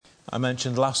I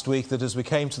mentioned last week that as we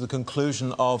came to the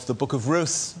conclusion of the book of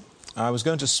Ruth, I was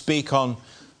going to speak on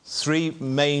three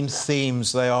main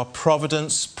themes. They are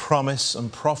providence, promise,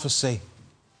 and prophecy.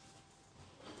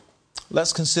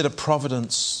 Let's consider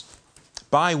providence,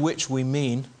 by which we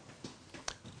mean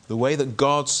the way that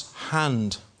God's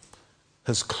hand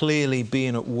has clearly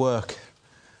been at work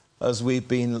as we've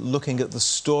been looking at the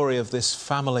story of this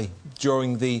family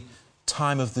during the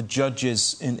time of the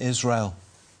judges in Israel.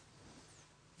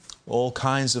 All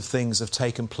kinds of things have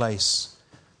taken place,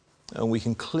 and we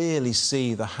can clearly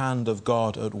see the hand of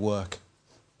God at work.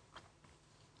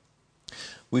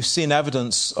 We've seen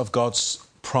evidence of God's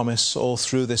promise all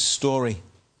through this story.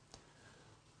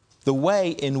 The way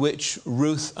in which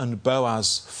Ruth and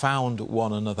Boaz found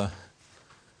one another.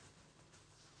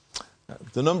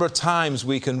 The number of times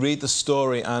we can read the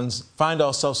story and find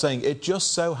ourselves saying, it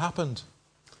just so happened.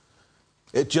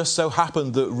 It just so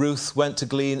happened that Ruth went to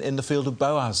glean in the field of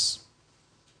Boaz.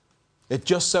 It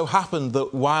just so happened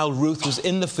that while Ruth was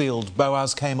in the field,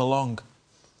 Boaz came along.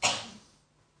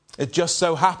 It just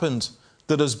so happened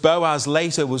that as Boaz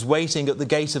later was waiting at the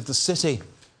gate of the city,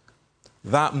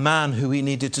 that man who he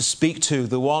needed to speak to,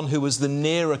 the one who was the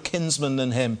nearer kinsman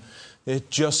than him, it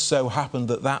just so happened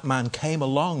that that man came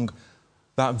along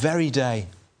that very day.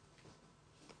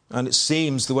 And it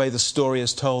seems, the way the story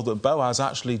is told, that Boaz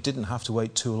actually didn't have to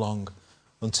wait too long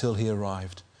until he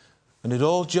arrived. And it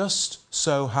all just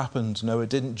so happened. No, it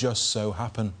didn't just so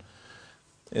happen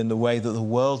in the way that the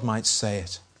world might say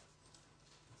it.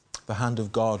 The hand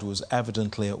of God was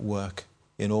evidently at work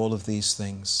in all of these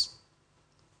things.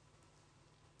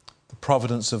 The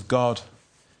providence of God,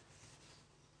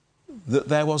 that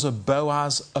there was a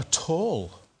Boaz at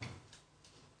all.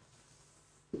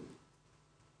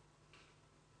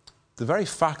 The very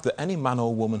fact that any man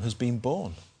or woman has been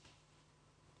born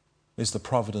is the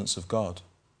providence of God.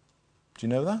 Do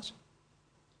you know that?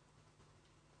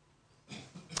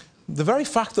 The very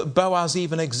fact that Boaz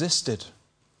even existed,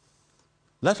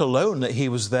 let alone that he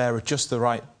was there at just the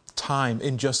right time,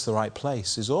 in just the right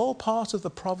place, is all part of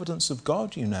the providence of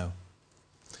God, you know.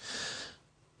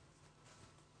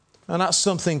 And that's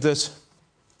something that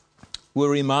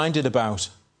we're reminded about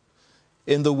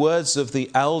in the words of the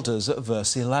elders at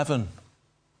verse 11.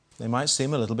 They might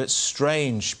seem a little bit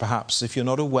strange, perhaps, if you're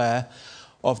not aware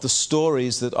of the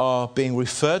stories that are being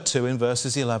referred to in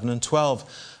verses 11 and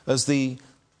 12. As the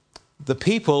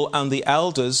people and the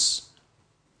elders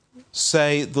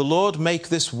say, the Lord make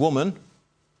this woman,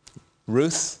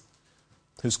 Ruth,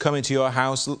 who's come into your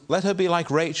house, let her be like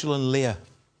Rachel and Leah.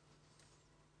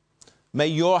 May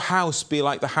your house be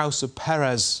like the house of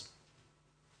Perez.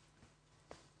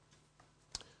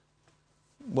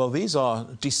 Well, these are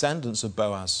descendants of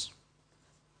Boaz.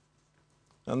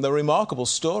 And they're remarkable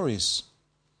stories.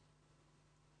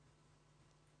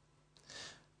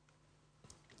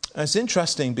 And it's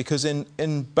interesting because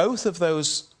in both of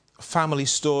those family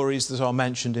stories that are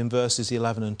mentioned in verses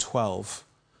 11 and 12,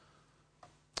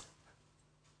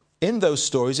 in those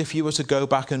stories, if you were to go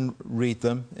back and read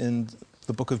them in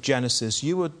the book of Genesis,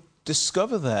 you would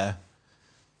discover there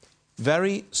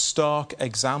very stark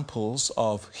examples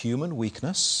of human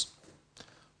weakness,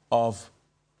 of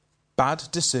bad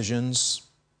decisions,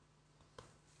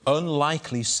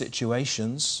 unlikely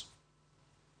situations,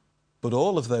 but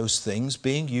all of those things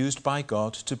being used by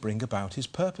God to bring about his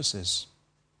purposes.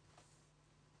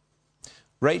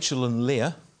 Rachel and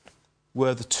Leah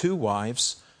were the two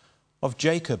wives of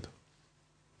Jacob.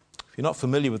 If you're not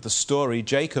familiar with the story,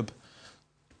 Jacob,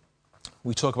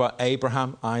 we talk about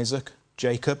Abraham, Isaac,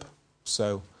 Jacob.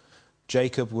 So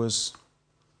Jacob was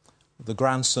the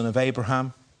grandson of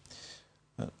Abraham.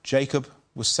 Jacob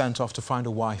was sent off to find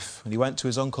a wife, and he went to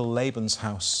his uncle Laban's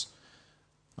house.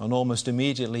 And almost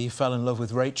immediately he fell in love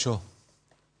with Rachel.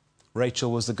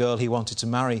 Rachel was the girl he wanted to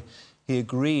marry. He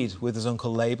agreed with his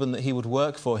uncle Laban that he would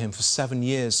work for him for 7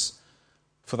 years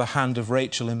for the hand of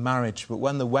Rachel in marriage. But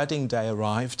when the wedding day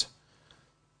arrived,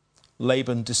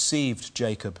 Laban deceived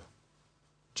Jacob.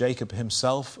 Jacob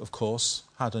himself, of course,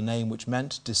 had a name which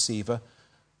meant deceiver,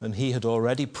 and he had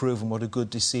already proven what a good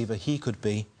deceiver he could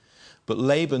be. But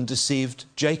Laban deceived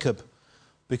Jacob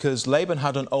because Laban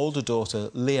had an older daughter,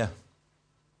 Leah.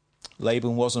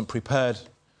 Laban wasn't prepared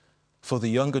for the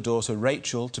younger daughter,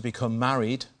 Rachel, to become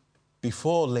married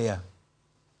before Leah.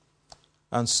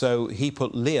 And so he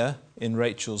put Leah in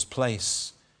Rachel's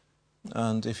place.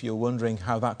 And if you're wondering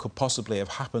how that could possibly have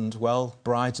happened, well,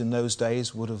 brides in those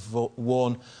days would have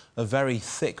worn a very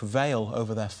thick veil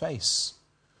over their face.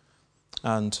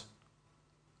 And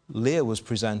Leah was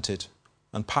presented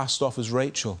and passed off as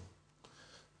Rachel.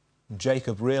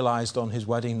 Jacob realized on his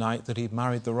wedding night that he'd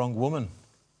married the wrong woman.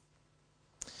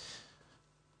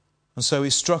 And so he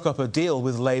struck up a deal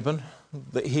with Laban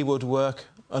that he would work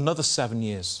another 7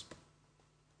 years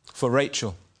for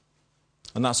Rachel.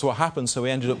 And that's what happened. So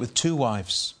he ended up with 2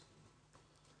 wives.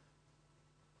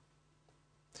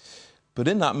 But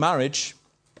in that marriage,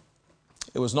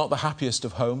 it was not the happiest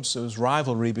of homes. There was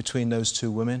rivalry between those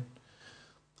 2 women.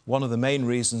 One of the main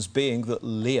reasons being that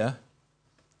Leah,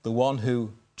 the one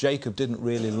who Jacob didn't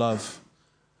really love,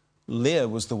 Leah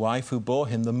was the wife who bore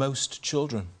him the most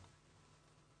children.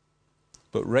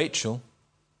 But Rachel,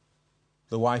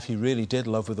 the wife he really did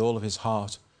love with all of his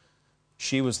heart,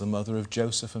 she was the mother of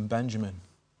Joseph and Benjamin.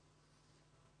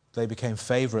 They became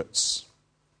favourites.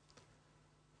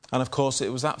 And of course,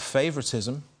 it was that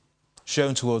favouritism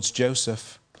shown towards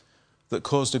Joseph that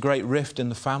caused a great rift in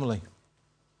the family.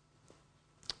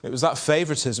 It was that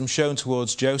favouritism shown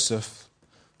towards Joseph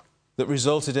that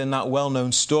resulted in that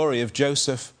well-known story of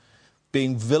Joseph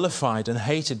being vilified and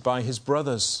hated by his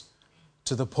brothers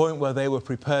to the point where they were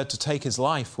prepared to take his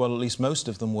life. Well, at least most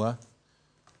of them were.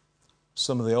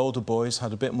 Some of the older boys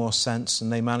had a bit more sense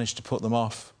and they managed to put them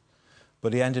off.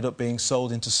 But he ended up being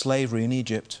sold into slavery in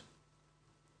Egypt.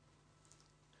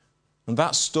 And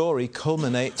that story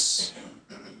culminates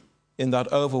in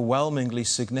that overwhelmingly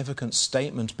significant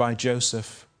statement by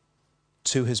Joseph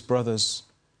to his brothers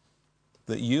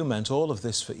that you meant all of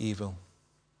this for evil,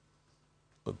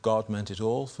 but God meant it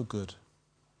all for good.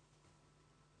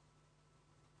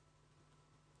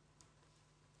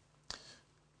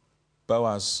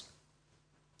 Boaz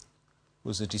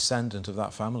was a descendant of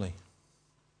that family.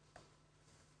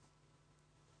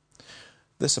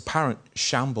 This apparent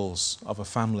shambles of a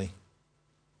family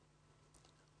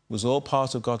was all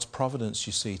part of God's providence,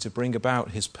 you see, to bring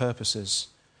about his purposes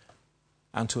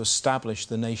and to establish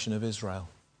the nation of Israel.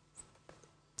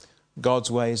 God's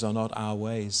ways are not our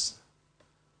ways,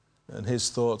 and his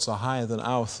thoughts are higher than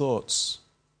our thoughts.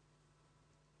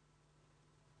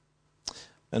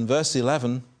 And verse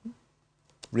 11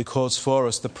 records for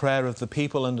us the prayer of the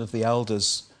people and of the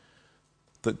elders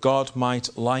that God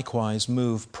might likewise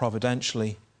move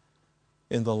providentially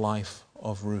in the life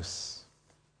of Ruth.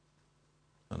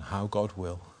 And how God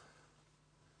will.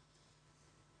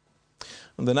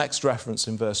 And the next reference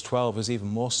in verse 12 is even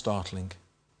more startling.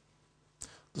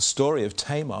 The story of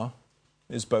Tamar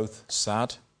is both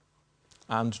sad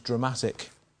and dramatic.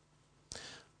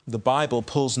 The Bible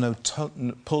pulls no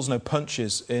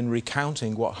punches in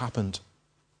recounting what happened.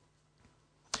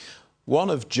 One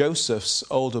of Joseph's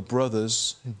older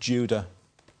brothers, Judah,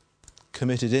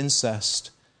 committed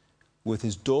incest with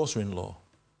his daughter-in-law,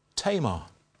 Tamar.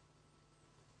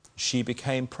 She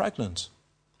became pregnant,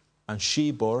 and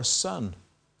she bore a son,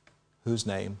 whose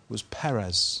name was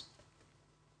Perez.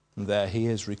 And there he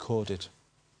is recorded.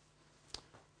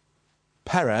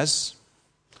 Perez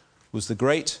was the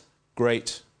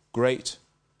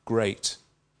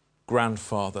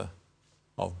great-great-great-grandfather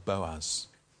of Boaz.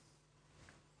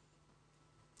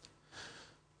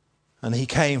 And he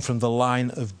came from the line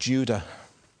of Judah,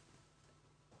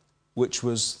 which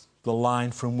was the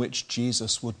line from which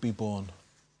Jesus would be born.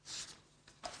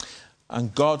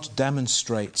 And God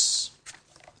demonstrates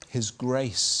his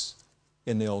grace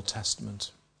in the Old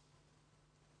Testament.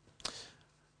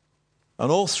 And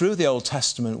all through the Old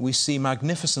Testament, we see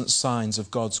magnificent signs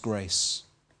of God's grace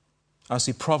as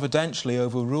he providentially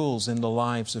overrules in the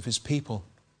lives of his people.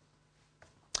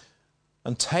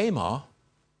 And Tamar,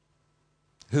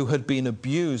 who had been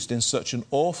abused in such an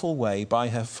awful way by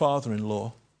her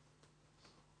father-in-law,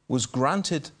 was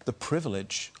granted the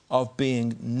privilege of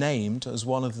being named as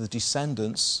one of the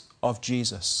descendants of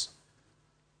Jesus.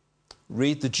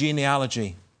 Read the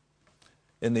genealogy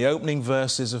in the opening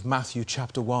verses of Matthew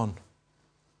chapter 1.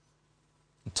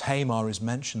 And Tamar is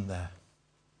mentioned there.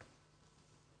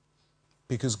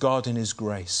 Because God in his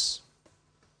grace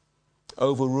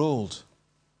overruled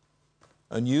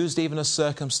and used even a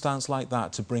circumstance like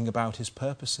that to bring about his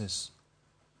purposes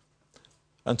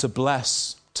and to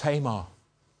bless Tamar,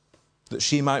 that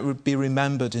she might be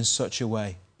remembered in such a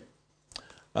way,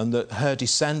 and that her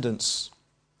descendants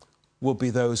would be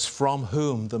those from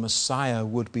whom the Messiah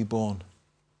would be born.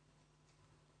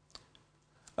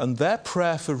 And their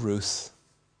prayer for Ruth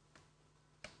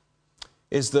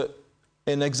is that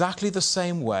in exactly the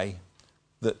same way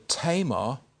that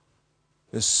Tamar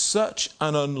is such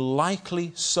an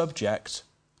unlikely subject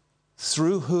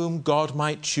through whom God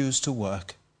might choose to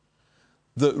work,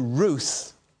 that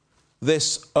Ruth,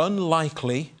 this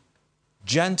unlikely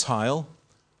Gentile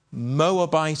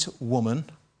Moabite woman,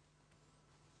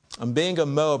 and being a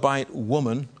Moabite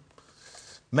woman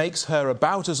makes her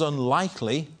about as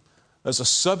unlikely as a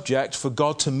subject for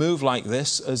God to move like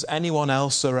this as anyone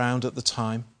else around at the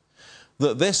time,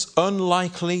 that this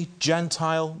unlikely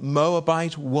Gentile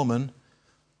Moabite woman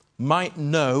might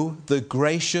know the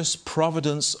gracious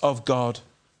providence of God,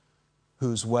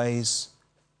 whose ways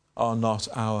are not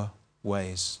our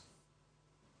ways,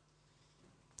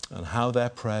 and how their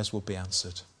prayers will be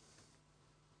answered.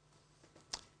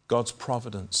 God's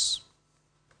providence.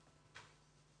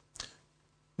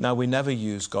 Now, we never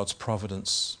use God's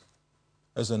providence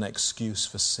as an excuse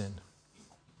for sin.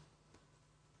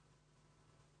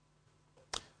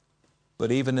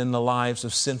 But even in the lives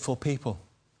of sinful people,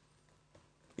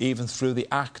 even through the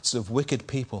acts of wicked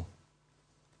people,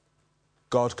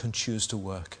 God can choose to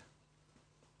work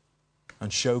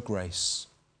and show grace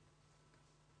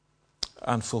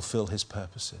and fulfill his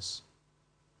purposes.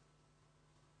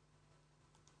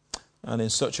 And in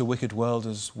such a wicked world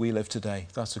as we live today,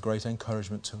 that's a great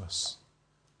encouragement to us.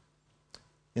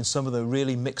 In some of the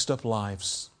really mixed up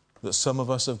lives that some of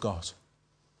us have got,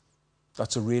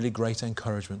 that's a really great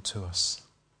encouragement to us.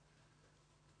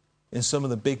 In some of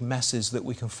the big messes that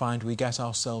we can find we get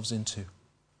ourselves into,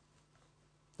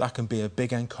 that can be a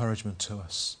big encouragement to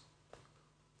us.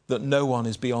 That no one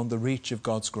is beyond the reach of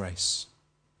God's grace.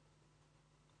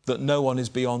 That no one is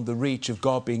beyond the reach of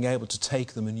God being able to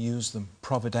take them and use them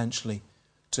providentially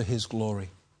to his glory.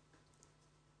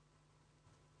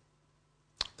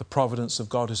 The providence of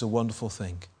God is a wonderful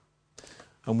thing.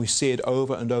 And we see it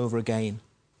over and over again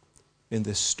in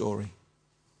this story.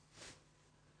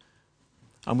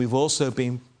 And we've also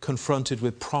been confronted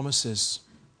with promises.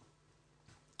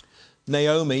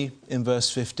 Naomi, in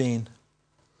verse 15,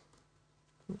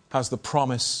 has the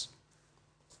promise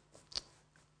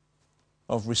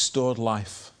of restored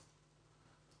life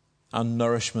and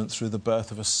nourishment through the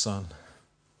birth of a son.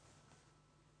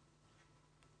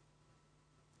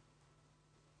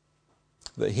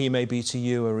 That he may be to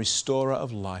you a restorer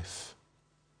of life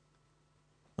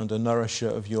and a nourisher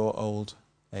of your old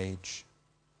age.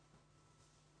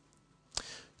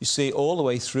 You see, all the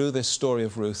way through this story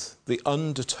of Ruth, the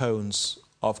undertones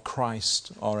of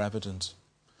Christ are evident.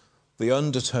 The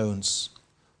undertones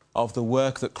of the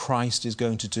work that Christ is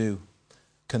going to do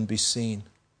can be seen.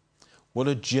 What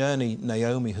a journey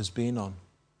Naomi has been on.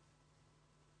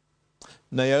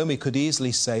 Naomi could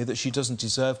easily say that she doesn't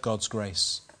deserve God's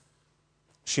grace.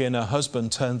 She and her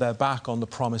husband turned their back on the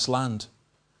promised land,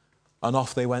 and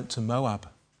off they went to Moab.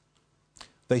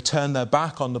 They turned their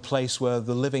back on the place where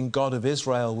the living God of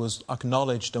Israel was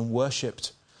acknowledged and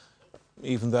worshipped,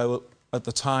 even though at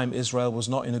the time Israel was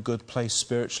not in a good place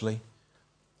spiritually.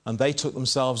 And they took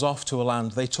themselves off to a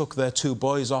land. They took their two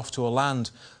boys off to a land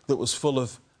that was full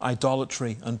of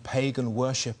idolatry and pagan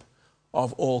worship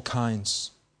of all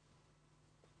kinds.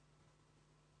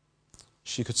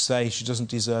 She could say she doesn't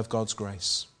deserve God's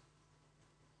grace.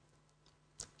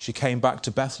 She came back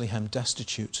to Bethlehem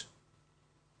destitute.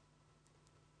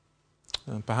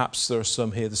 And perhaps there are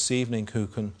some here this evening who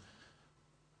can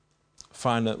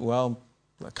find that, well,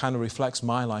 that kind of reflects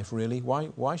my life really.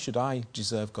 Why should I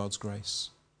deserve God's grace?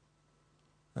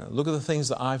 Look at the things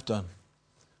that I've done.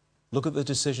 Look at the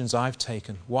decisions I've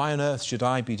taken. Why on earth should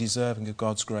I be deserving of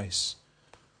God's grace?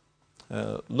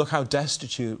 Look how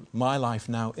destitute my life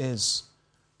now is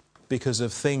because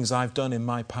of things I've done in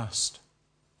my past.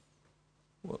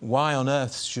 Why on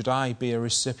earth should I be a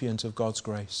recipient of God's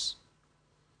grace?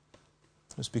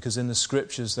 It's because in the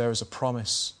Scriptures there is a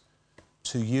promise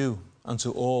to you and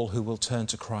to all who will turn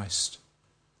to Christ,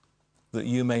 that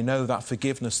you may know that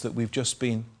forgiveness that we've just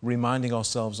been reminding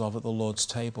ourselves of at the Lord's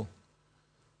table.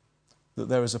 That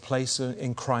there is a place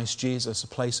in Christ Jesus, a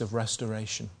place of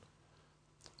restoration,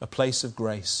 a place of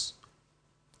grace,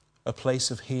 a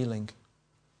place of healing,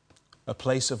 a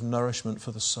place of nourishment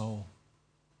for the soul.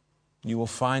 You will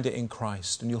find it in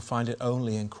Christ, and you'll find it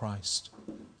only in Christ.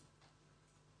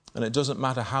 And it doesn't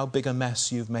matter how big a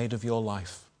mess you've made of your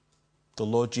life, the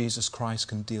Lord Jesus Christ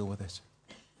can deal with it.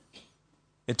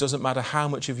 It doesn't matter how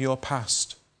much of your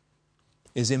past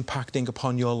is impacting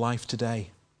upon your life today.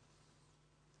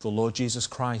 The Lord Jesus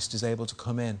Christ is able to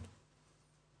come in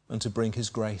and to bring his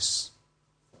grace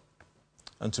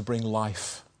and to bring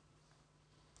life,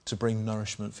 to bring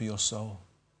nourishment for your soul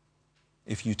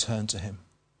if you turn to him.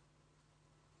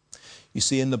 You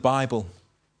see, in the Bible,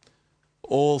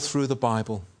 all through the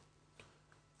Bible,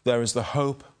 there is the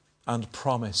hope and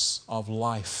promise of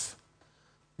life.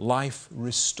 Life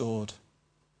restored.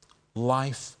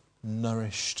 Life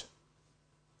nourished.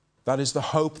 That is the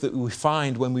hope that we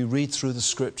find when we read through the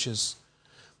Scriptures.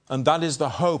 And that is the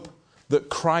hope that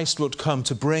Christ would come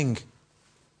to bring,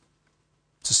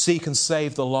 to seek and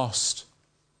save the lost,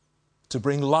 to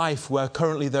bring life where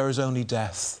currently there is only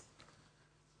death,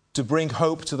 to bring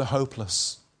hope to the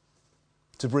hopeless,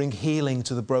 to bring healing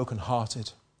to the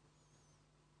brokenhearted.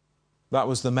 That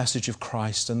was the message of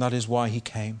Christ, and that is why he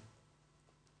came.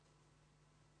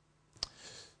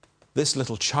 This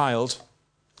little child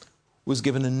was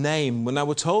given a name. When I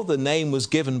were told the name was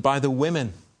given by the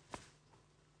women.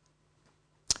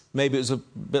 Maybe it was a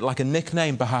bit like a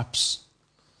nickname, perhaps.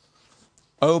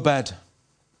 Obed.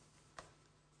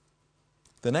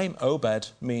 The name Obed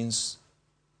means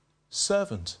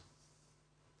servant.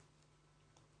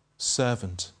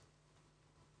 Servant.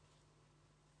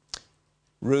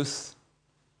 Ruth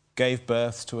gave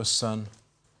birth to a son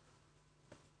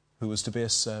who was to be a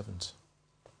servant.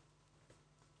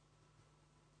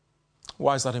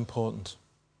 Why is that important?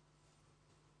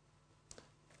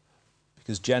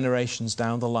 Because generations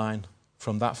down the line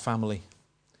from that family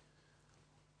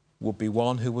would be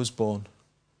one who was born,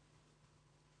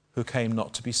 who came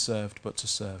not to be served but to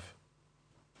serve.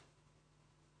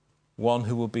 One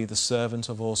who will be the servant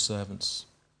of all servants,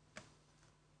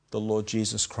 the Lord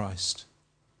Jesus Christ.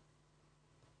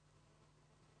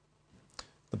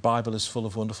 The Bible is full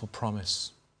of wonderful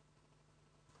promise.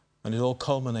 And it all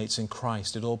culminates in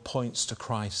Christ. It all points to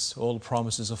Christ. All the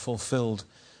promises are fulfilled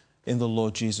in the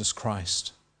Lord Jesus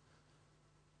Christ.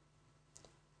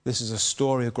 This is a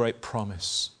story of great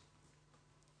promise,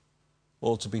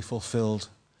 all to be fulfilled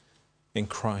in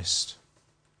Christ.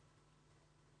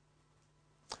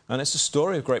 And it's a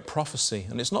story of great prophecy.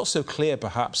 And it's not so clear,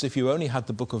 perhaps, if you only had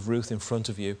the book of Ruth in front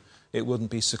of you, it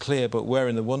wouldn't be so clear, but we're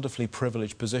in the wonderfully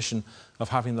privileged position of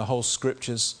having the whole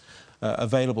scriptures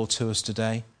available to us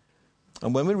today.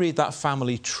 And when we read that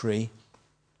family tree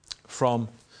from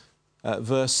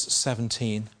verse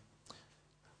 17,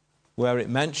 where it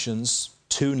mentions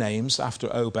two names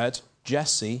after Obed,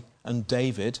 Jesse and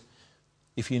David,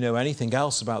 if you know anything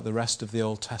else about the rest of the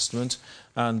Old Testament,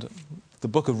 and the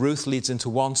book of Ruth leads into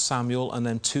 1 Samuel and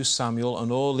then 2 Samuel,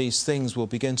 and all these things will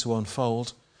begin to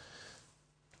unfold,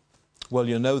 well,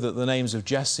 you'll know that the names of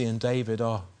Jesse and David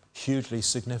are hugely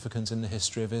significant in the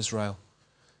history of Israel.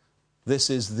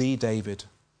 This is the David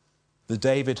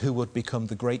who would become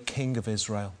the great king of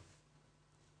Israel.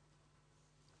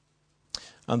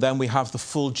 And then we have the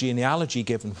full genealogy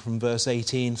given from verse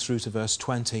 18 through to verse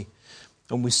 20.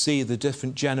 And we see the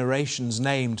different generations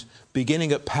named,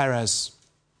 beginning at Perez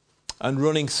and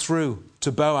running through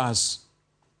to Boaz.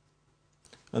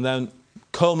 And then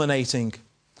culminating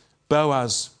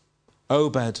Boaz,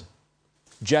 Obed,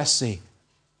 Jesse,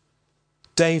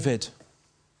 David.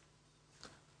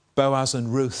 Boaz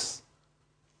and Ruth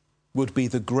would be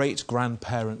the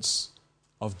great-grandparents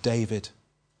of David,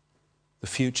 the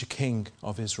future king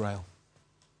of Israel.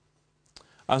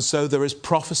 And so there is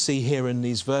prophecy here in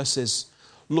these verses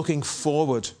looking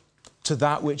forward to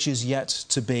that which is yet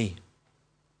to be.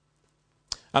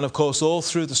 And of course, all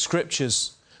through the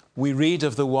scriptures, we read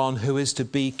of the one who is to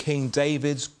be King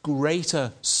David's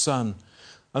greater son.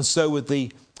 And so with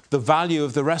the value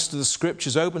of the rest of the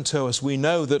scriptures open to us, we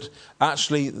know that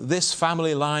actually this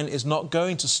family line is not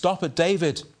going to stop at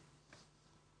David.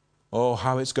 Oh,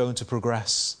 how it's going to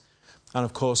progress. And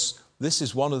of course, this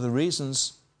is one of the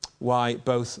reasons why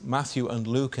both Matthew and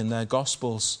Luke in their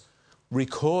Gospels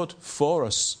record for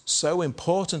us so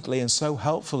importantly and so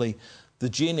helpfully the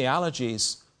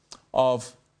genealogies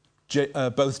of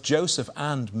both Joseph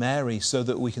and Mary, so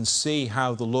that we can see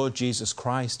how the Lord Jesus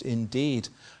Christ indeed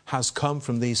has come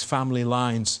from these family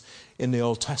lines in the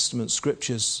Old Testament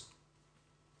scriptures.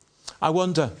 I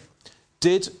wonder,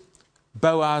 did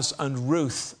Boaz and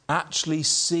Ruth actually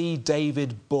see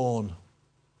David born?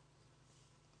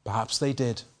 Perhaps they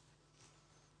did.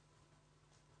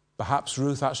 Perhaps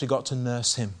Ruth actually got to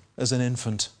nurse him as an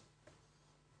infant.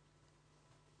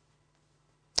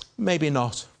 Maybe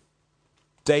not.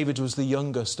 David was the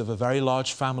youngest of a very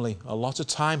large family. A lot of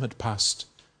time had passed.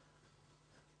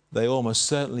 They almost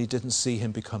certainly didn't see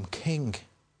him become king.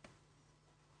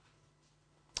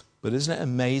 But isn't it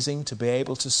amazing to be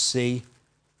able to see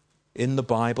in the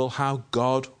Bible how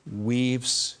God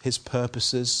weaves his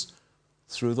purposes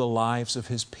through the lives of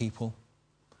his people?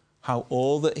 How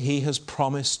all that he has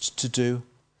promised to do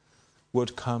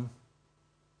would come.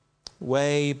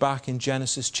 Way back in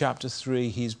Genesis chapter 3,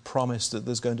 he's promised that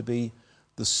there's going to be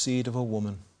the seed of a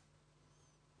woman.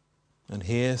 And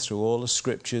here, through all the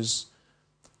scriptures,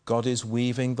 God is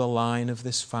weaving the line of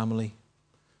this family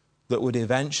that would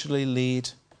eventually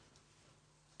lead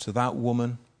to that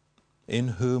woman in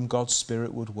whom God's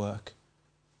Spirit would work,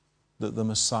 that the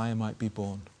Messiah might be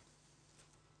born.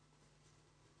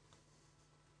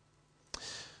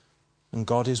 And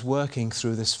God is working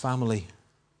through this family.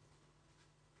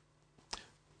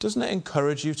 Doesn't it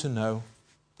encourage you to know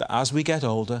that as we get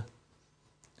older,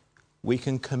 we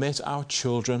can commit our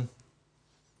children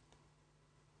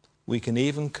We can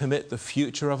even commit the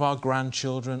future of our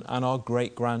grandchildren and our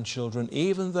great-grandchildren,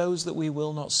 even those that we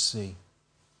will not see.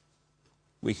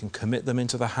 We can commit them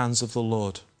into the hands of the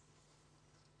Lord.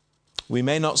 We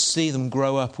may not see them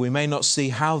grow up. We may not see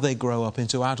how they grow up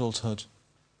into adulthood.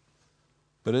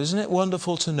 But isn't it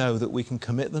wonderful to know that we can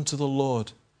commit them to the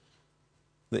Lord,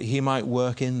 that He might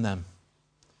work in them,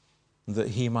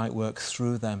 that He might work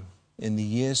through them in the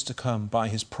years to come by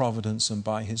His providence and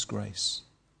by His grace.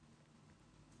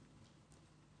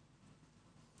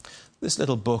 This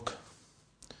little book,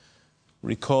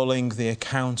 recalling the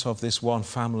account of this one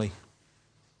family,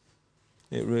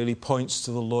 it really points to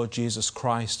the Lord Jesus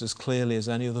Christ as clearly as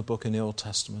any other book in the Old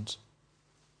Testament.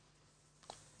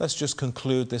 Let's just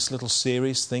conclude this little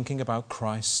series thinking about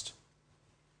Christ.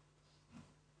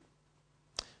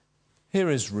 Here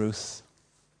is Ruth,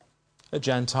 a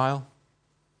Gentile,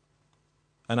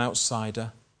 an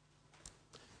outsider.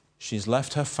 She's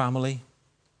left her family,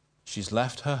 she's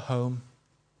left her home,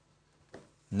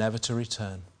 never to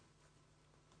return.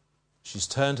 She's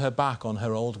turned her back on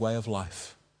her old way of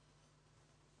life.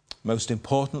 Most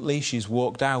importantly, she's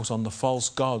walked out on the false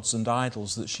gods and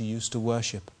idols that she used to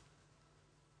worship.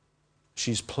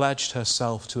 She's pledged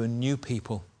herself to a new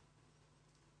people.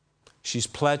 She's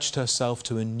pledged herself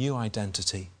to a new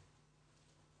identity.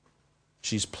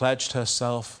 She's pledged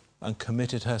herself and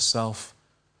committed herself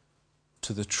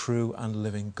to the true and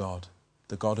living God,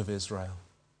 the God of Israel.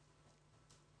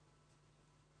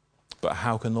 But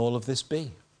how can all of this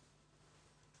be?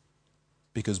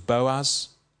 Because Boaz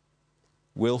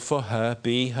will for her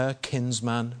be her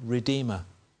kinsman redeemer,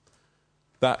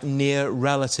 that near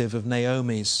relative of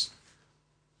Naomi's,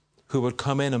 who would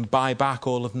come in and buy back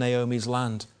all of Naomi's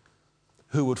land,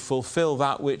 who would fulfill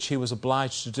that which he was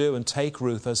obliged to do and take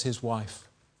Ruth as his wife.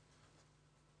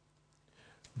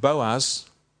 Boaz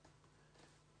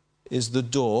is the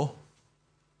door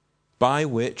by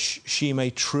which she may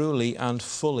truly and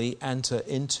fully enter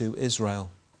into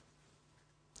Israel.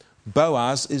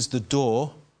 Boaz is the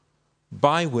door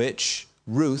by which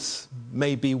Ruth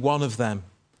may be one of them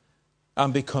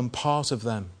and become part of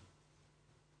them.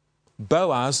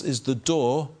 Boaz is the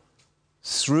door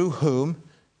through whom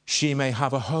she may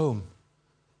have a home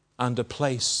and a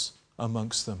place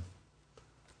amongst them.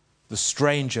 The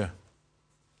stranger,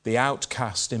 the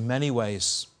outcast in many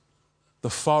ways,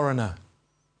 the foreigner,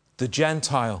 the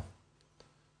Gentile,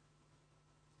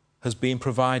 has been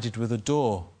provided with a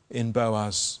door in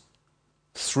Boaz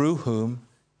through whom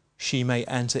she may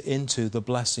enter into the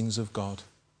blessings of God.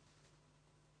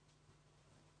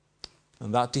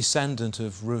 And that descendant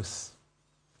of Ruth,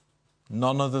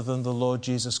 none other than the Lord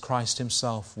Jesus Christ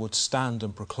himself, would stand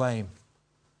and proclaim,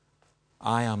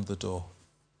 I am the door.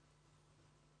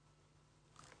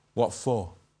 What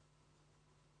for?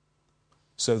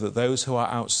 So that those who are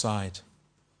outside,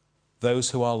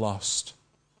 those who are lost,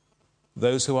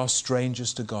 those who are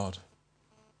strangers to God,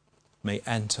 may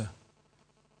enter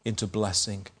into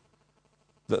blessing,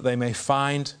 that they may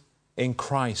find in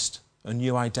Christ a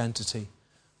new identity,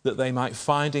 that they might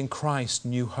find in Christ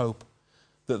new hope,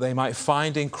 that they might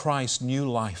find in Christ new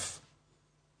life,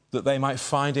 that they might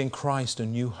find in Christ a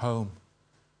new home,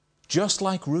 just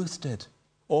like Ruth did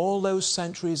all those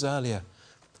centuries earlier,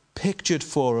 pictured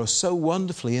for us so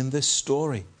wonderfully in this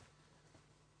story.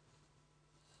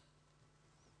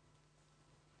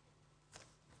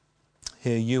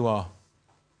 Here you are,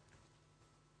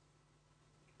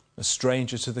 a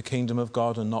stranger to the kingdom of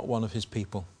God and not one of his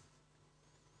people.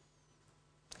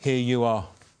 Here you are,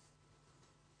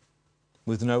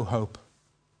 with no hope,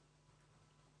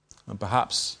 and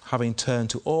perhaps having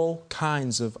turned to all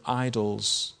kinds of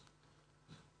idols.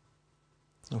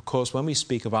 Of course, when we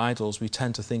speak of idols, we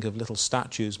tend to think of little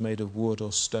statues made of wood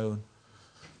or stone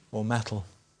or metal.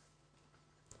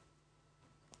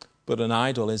 But an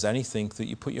idol is anything that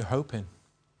you put your hope in.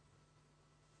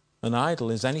 An idol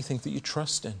is anything that you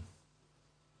trust in.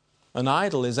 An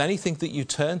idol is anything that you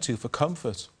turn to for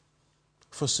comfort,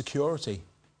 for security,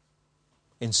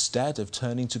 instead of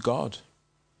turning to God.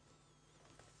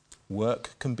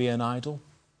 Work can be an idol.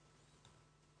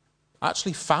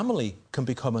 Actually, family can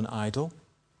become an idol.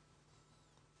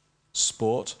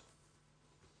 Sport,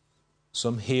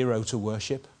 some hero to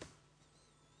worship.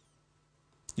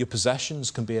 Your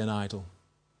possessions can be an idol.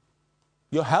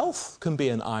 Your health can be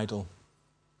an idol.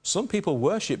 Some people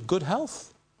worship good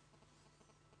health.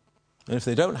 And if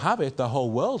they don't have it, the whole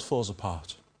world falls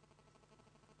apart.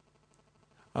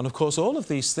 And of course, all of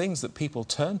these things that people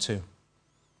turn to,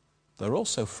 they're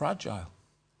also fragile.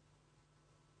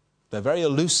 They're very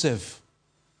elusive.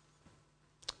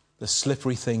 They're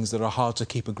slippery things that are hard to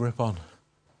keep a grip on,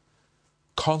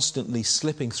 constantly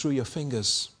slipping through your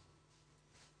fingers.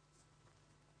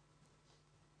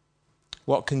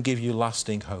 What can give you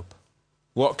lasting hope?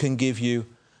 What can give you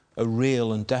a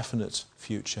real and definite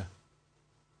future?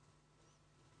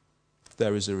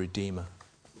 There is a Redeemer.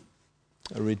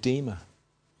 A Redeemer.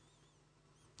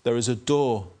 There is a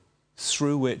door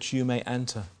through which you may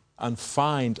enter and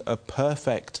find a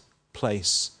perfect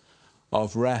place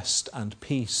of rest and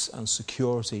peace and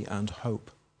security and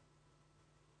hope.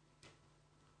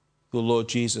 The Lord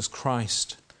Jesus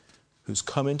Christ, who's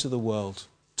come into the world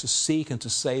to seek and to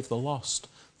save the lost.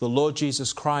 The Lord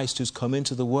Jesus Christ, who's come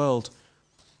into the world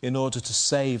in order to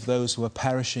save those who are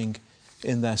perishing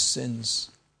in their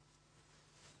sins.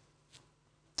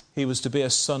 He was to be a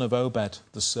son of Obed,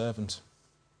 the servant,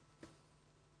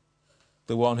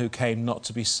 the one who came not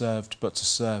to be served but to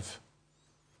serve,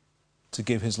 to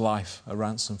give his life a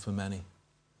ransom for many.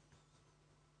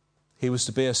 He was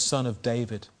to be a son of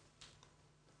David,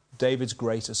 David's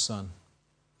greater son,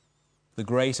 the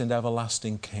great and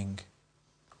everlasting King,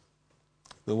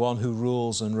 the one who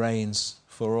rules and reigns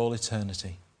for all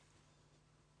eternity.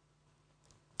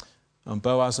 And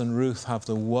Boaz and Ruth have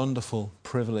the wonderful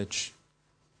privilege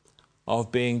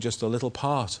of being just a little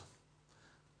part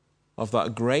of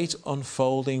that great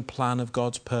unfolding plan of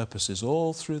God's purposes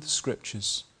all through the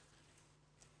Scriptures,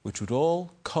 which would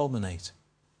all culminate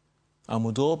and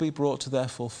would all be brought to their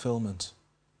fulfillment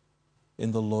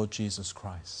in the Lord Jesus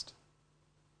Christ.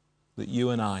 That you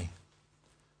and I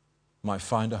might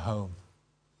find a home,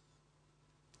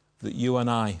 that you and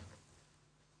I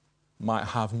might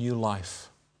have new life,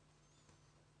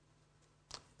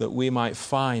 that we might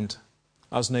find,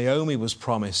 as Naomi was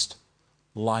promised,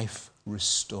 life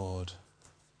restored.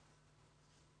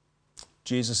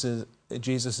 Jesus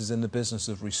is in the business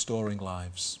of restoring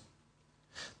lives.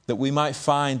 That we might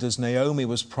find, as Naomi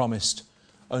was promised,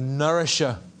 a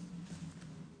nourisher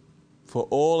for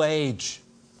all age.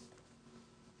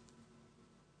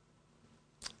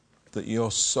 That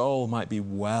your soul might be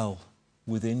well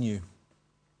within you.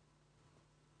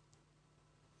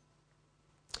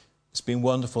 It's been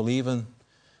wonderful, even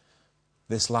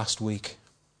this last week,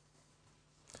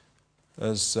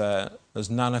 as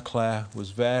Nana Claire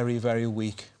was very, very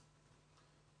weak,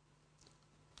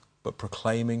 but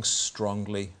proclaiming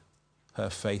strongly her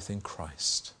faith in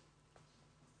Christ.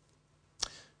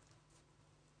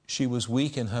 She was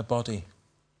weak in her body,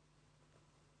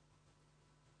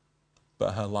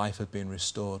 but her life had been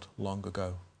restored long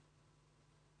ago.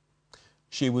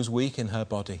 She was weak in her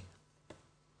body,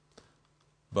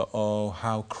 but oh,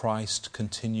 how Christ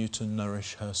continued to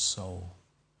nourish her soul.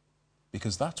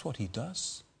 Because that's what he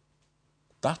does.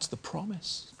 That's the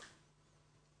promise.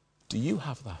 Do you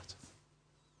have that?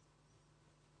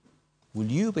 Will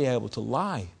you be able to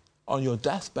lie on your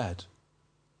deathbed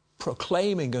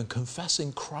proclaiming and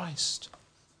confessing Christ?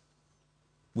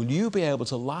 Will you be able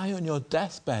to lie on your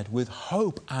deathbed with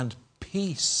hope and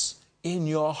peace in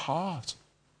your heart?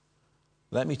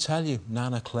 Let me tell you,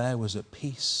 Nana Claire was at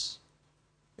peace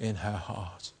in her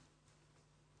heart.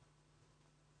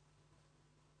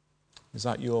 Is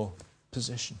that your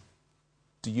position?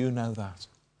 Do you know that?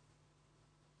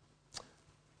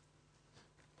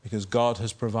 Because God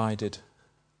has provided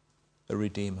a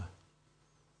Redeemer.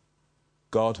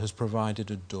 God has provided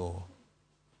a door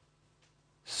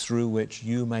through which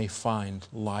you may find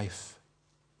life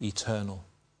eternal,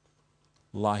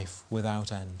 life without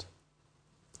end,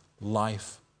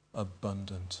 life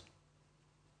abundant,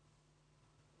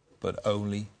 but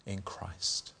only in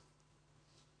Christ.